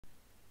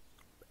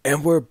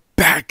And we're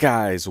back,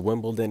 guys.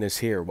 Wimbledon is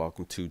here.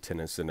 Welcome to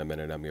Tennis in a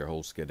Minute. I'm your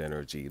host, Good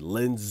Energy.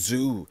 Lin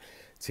Zhu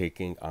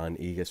taking on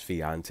Iga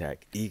Swiatek.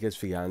 Iga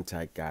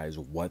Swiatek, guys,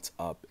 what's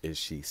up? Is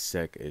she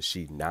sick? Is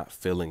she not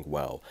feeling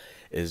well?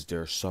 Is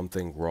there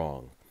something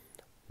wrong?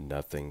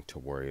 Nothing to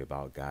worry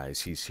about,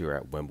 guys. She's here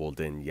at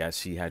Wimbledon. Yes,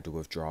 she had to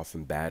withdraw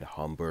from Bad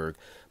Hamburg,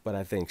 but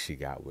I think she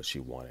got what she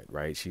wanted,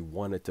 right? She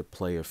wanted to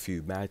play a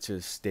few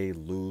matches, stay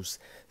loose,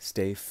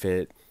 stay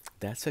fit.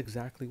 That's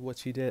exactly what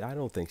she did. I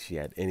don't think she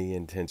had any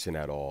intention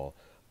at all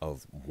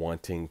of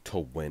wanting to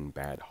win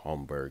Bad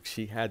Hamburg.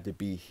 She had to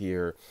be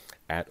here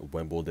at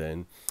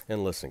Wimbledon.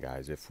 And listen,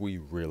 guys, if we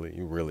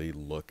really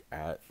look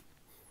at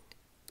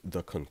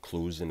the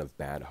conclusion of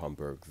Bad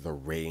Hamburg, the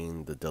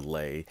rain, the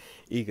delay.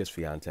 Iga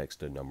Swiatek's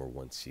the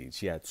 #1 seed.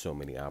 She had so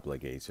many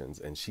obligations,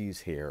 and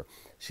she's here.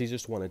 She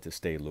just wanted to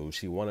stay loose.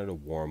 She wanted to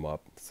warm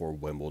up for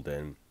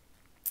Wimbledon.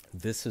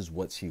 This is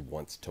what she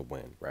wants to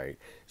win, right?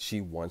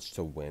 She wants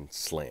to win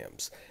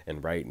slams.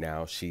 And right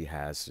now, she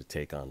has to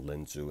take on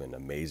Lin Zhu, an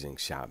amazing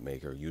shot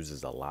maker,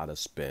 uses a lot of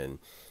spin.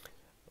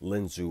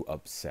 Lin Zhu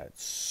upset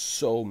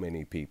so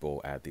many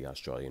people at the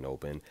Australian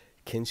Open.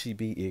 Can she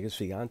beat Iga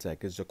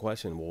Swiatek is the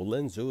question. Well,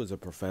 Lin Zhu is a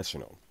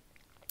professional.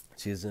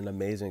 She's an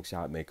amazing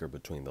shot maker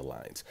between the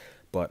lines,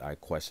 but I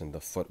question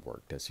the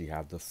footwork. Does she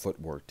have the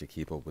footwork to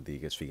keep up with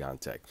Iga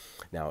Swiatek?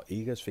 Now,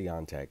 Iga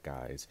Swiatek,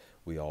 guys,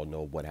 we all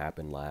know what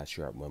happened last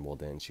year at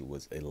Wimbledon. She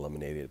was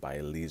eliminated by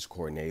Elise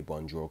Cornet,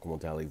 Bonjour,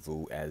 comment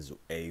allez-vous, as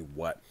a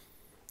what?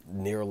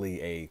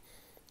 Nearly a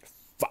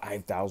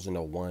 5,000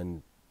 to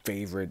 1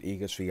 favorite.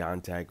 Iga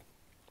Swiatek,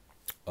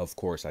 of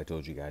course, I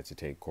told you guys to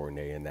take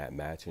Cornet in that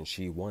match, and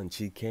she won.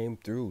 She came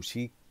through.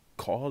 She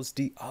caused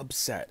the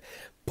upset.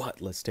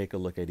 But let's take a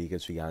look at Iga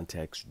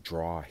Swiatek's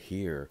draw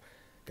here.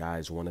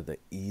 Guys, one of the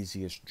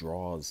easiest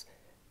draws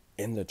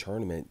in the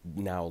tournament.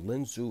 Now,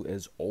 Lin Zhu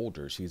is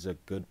older. She's a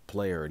good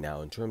player.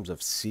 Now, in terms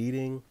of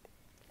seeding,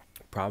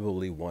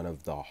 probably one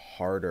of the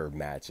harder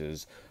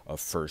matches a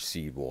first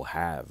seed will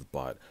have,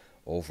 but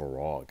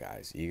overall,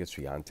 guys, Iga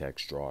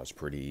Swiatek's draw is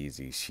pretty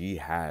easy. She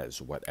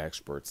has what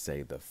experts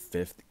say the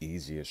 5th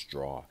easiest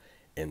draw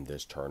in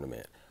this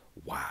tournament.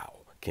 Wow.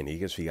 Can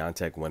Iga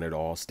Swiatek win it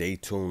all? Stay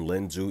tuned.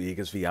 Lin Zhu, Iga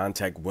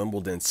Swiatek,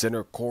 Wimbledon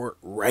Center Court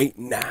right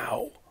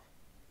now.